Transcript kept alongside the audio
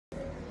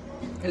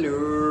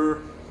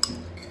Hello,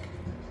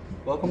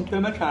 welcome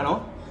to my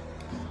channel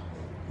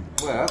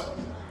where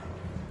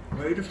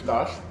we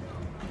discuss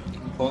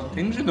important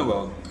things in the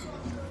world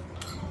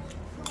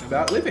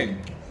about living.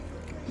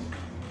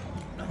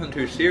 Nothing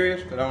too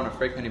serious because I don't want to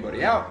freak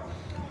anybody out,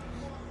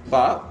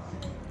 but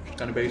it's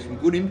going to be some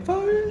good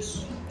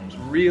infos,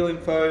 some real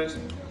infos,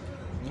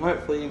 and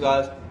hopefully you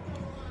guys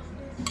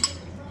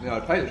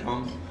take the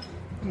time,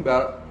 think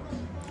about it,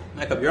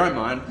 make up your own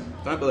mind,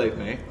 don't believe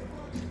me,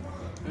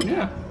 and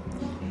yeah.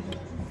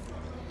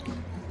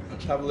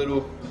 Let's have a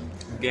little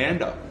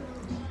gander.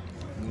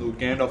 A little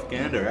Gandalf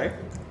gander, eh?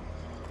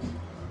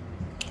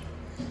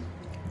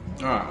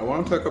 Alright, I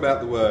want to talk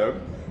about the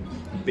word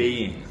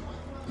being.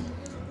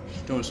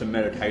 Just doing some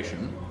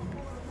meditation.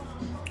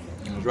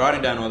 I was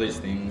writing down all these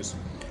things,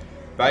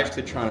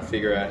 basically trying to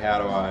figure out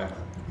how do I...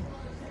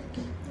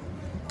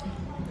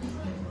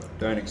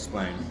 Don't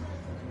explain.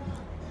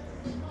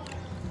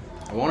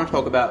 I want to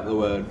talk about the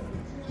word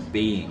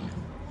being.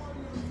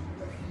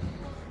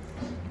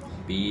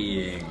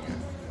 Being.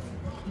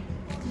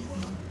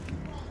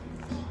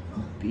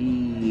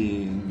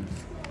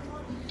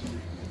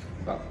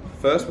 But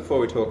first, before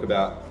we talk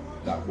about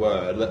that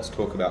word, let's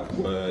talk about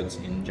words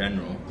in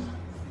general.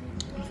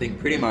 I think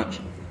pretty much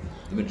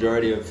the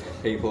majority of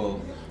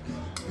people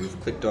who've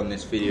clicked on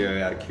this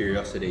video out of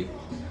curiosity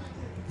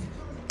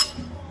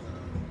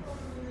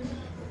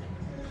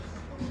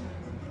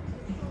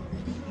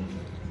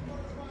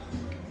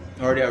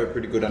already have a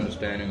pretty good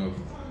understanding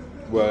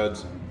of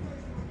words,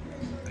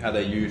 how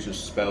they're used as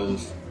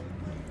spells,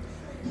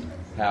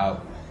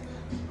 how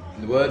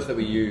the words that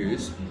we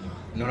use,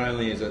 not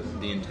only is it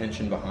the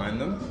intention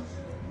behind them,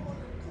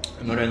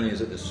 and not only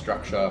is it the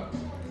structure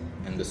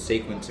and the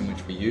sequence in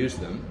which we use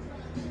them,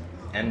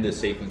 and the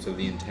sequence of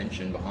the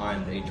intention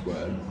behind each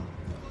word,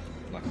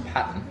 like a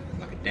pattern,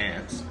 like a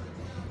dance,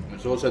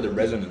 it's also the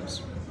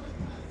resonance,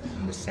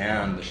 and the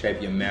sound, the shape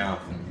of your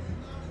mouth,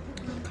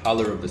 and the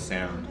colour of the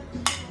sound,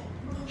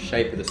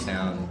 shape of the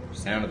sound,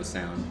 sound of the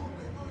sound.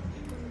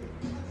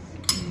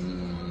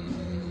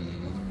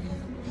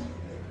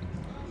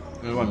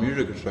 And why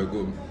music is so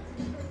good.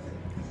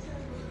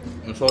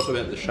 And it's also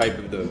about the shape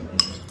of the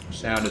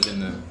sound as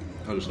in the,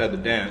 as I said, the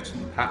dance,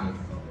 the pattern.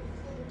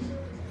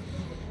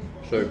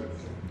 So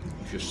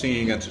if you're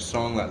singing against a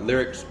song like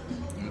lyrics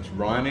and it's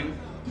rhyming,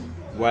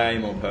 way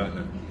more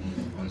pertinent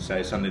than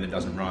say something that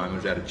doesn't rhyme or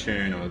is out of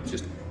tune or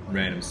just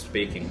random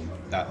speaking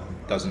that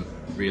doesn't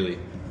really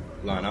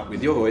line up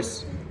with your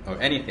voice or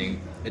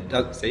anything. It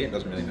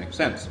doesn't really make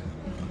sense.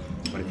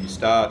 But if you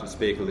start to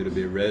speak a little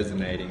bit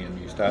resonating and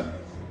you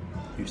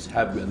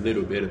have a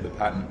little bit of the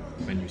pattern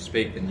when you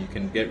speak, then you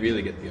can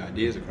really get the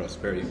ideas across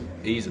very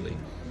easily.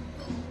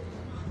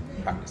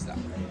 Practice that.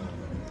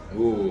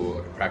 Ooh,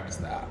 I can practice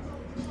that.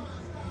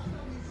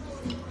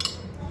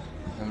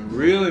 And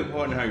really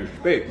important how you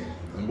speak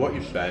and what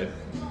you say.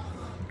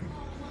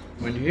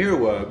 When you hear a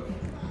word,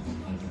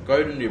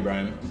 go into your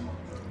brain,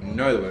 and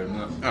know the word,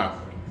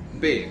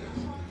 being.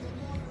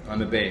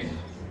 I'm a being.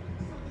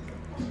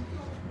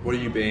 What are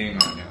you being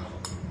right now?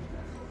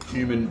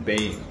 Human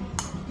being.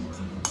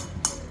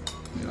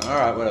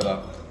 Alright,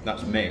 whatever,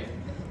 that's me.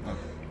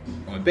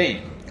 I'm a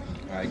being.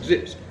 I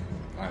exist.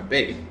 I'm a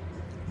being.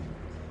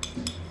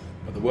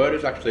 But the word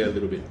is actually a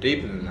little bit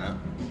deeper than that,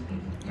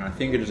 and I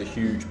think it is a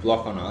huge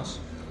block on us.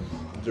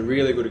 It's a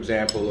really good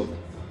example of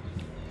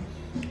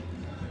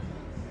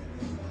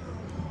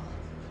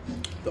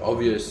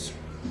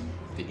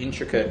the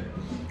intricate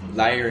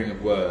layering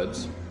of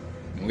words.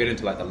 And we'll get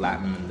into like the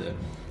Latin and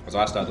as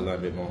I start to learn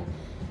a bit more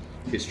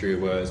history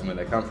of words and where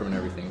they come from and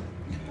everything.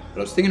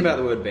 But I was thinking about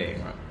the word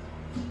being, right?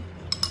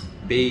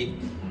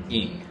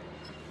 Being.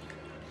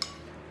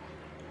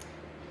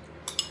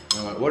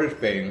 I'm like, what is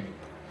being?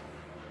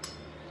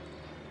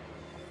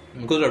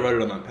 And because I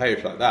wrote it on that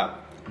page like that,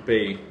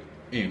 being,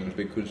 it was a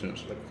big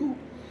coincidence. Like, cool.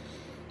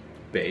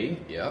 Be,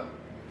 yeah.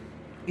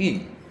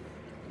 Ing.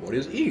 What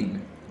is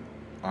ing?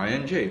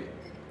 ING.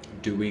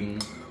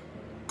 Doing,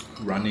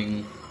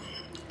 running,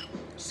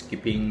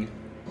 skipping,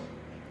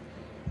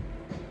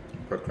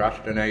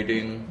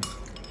 procrastinating.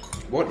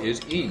 What is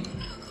ing?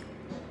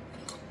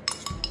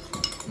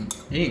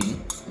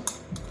 Ing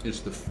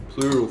is the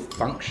plural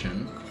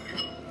function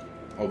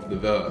of the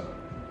verb.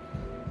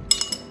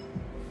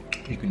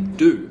 You can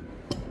do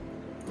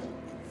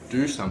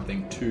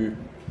something, to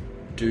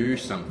do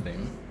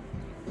something.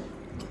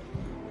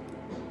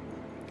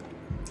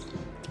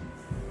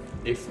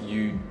 If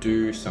you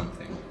do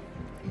something,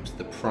 it's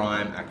the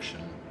prime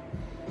action.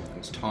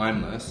 It's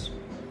timeless.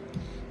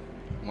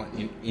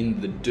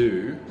 In the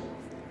do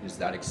is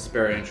that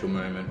experiential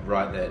moment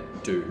right there,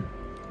 do,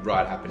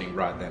 right happening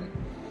right then.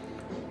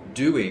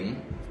 Doing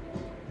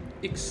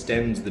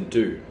extends the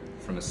do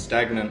from a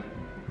stagnant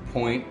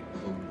point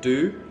of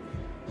do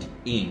to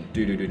ing.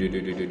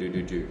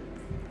 Do.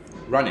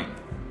 Running.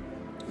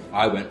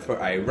 I went for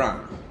a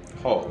run.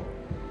 Whole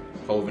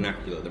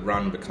vernacular. The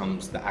run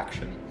becomes the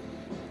action.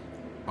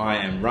 I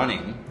am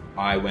running.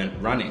 I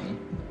went running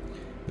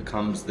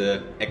becomes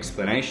the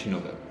explanation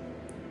of it.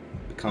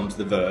 Becomes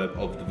the verb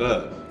of the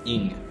verb.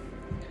 Ing.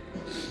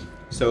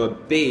 So a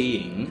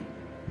being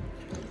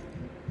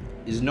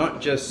is not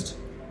just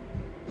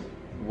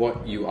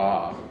what you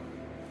are,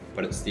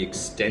 but it's the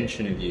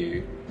extension of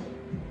you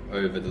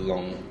over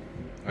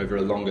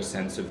a longer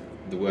sense of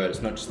the word.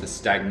 It's not just the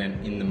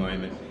stagnant in the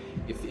moment.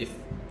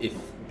 If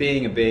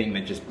being a being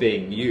meant just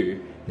being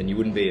you, then you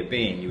wouldn't be a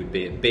being, you would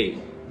be a bee.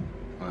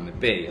 I'm a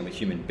bee, I'm a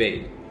human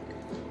bee.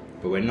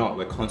 But we're not,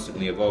 we're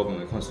constantly evolving,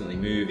 we're constantly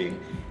moving,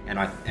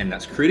 and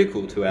that's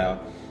critical to our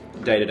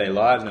day-to-day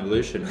lives and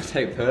evolution. I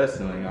take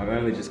personally, I've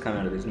only just come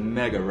out of this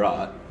mega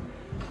rut.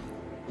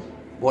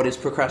 What is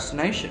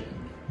procrastination?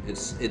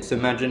 It's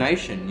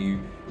imagination.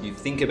 You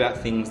think about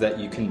things that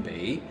you can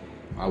be.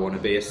 I want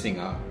to be a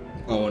singer,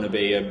 I want to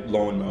be a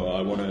lawnmower,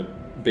 I want to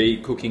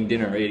be cooking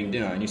dinner, eating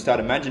dinner, and you start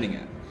imagining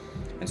it.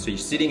 And so you're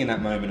sitting in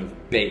that moment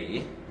of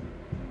be,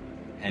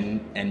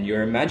 and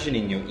you're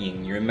imagining your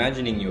ing, you're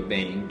imagining your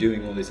being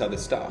doing all this other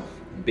stuff,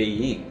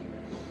 being.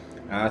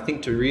 And I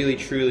think to really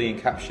truly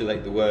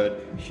encapsulate the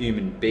word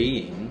human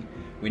being,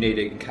 we need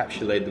to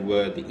encapsulate the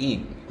word the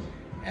ing,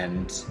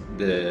 and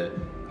the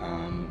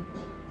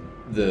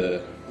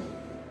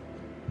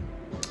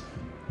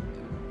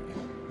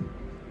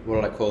what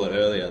did I call it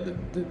earlier?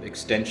 The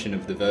extension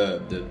of the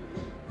verb,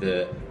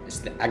 it's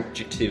the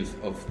adjective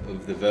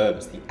of the verb,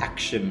 it's the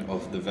action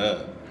of the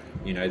verb.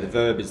 You know, the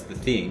verb is the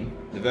thing.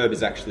 The verb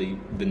is actually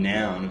the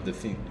noun of the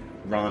thing.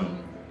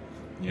 Run.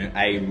 You know,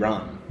 a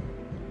run.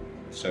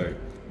 So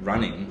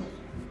running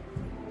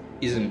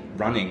isn't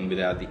running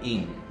without the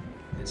ing.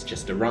 It's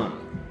just a run.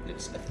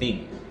 It's a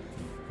thing.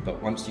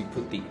 But once you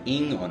put the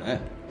ing on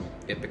it,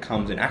 it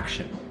becomes an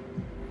action.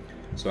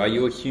 So are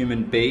you a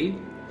human be,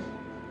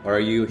 or are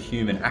you a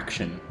human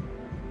action?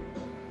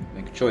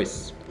 Make a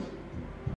choice.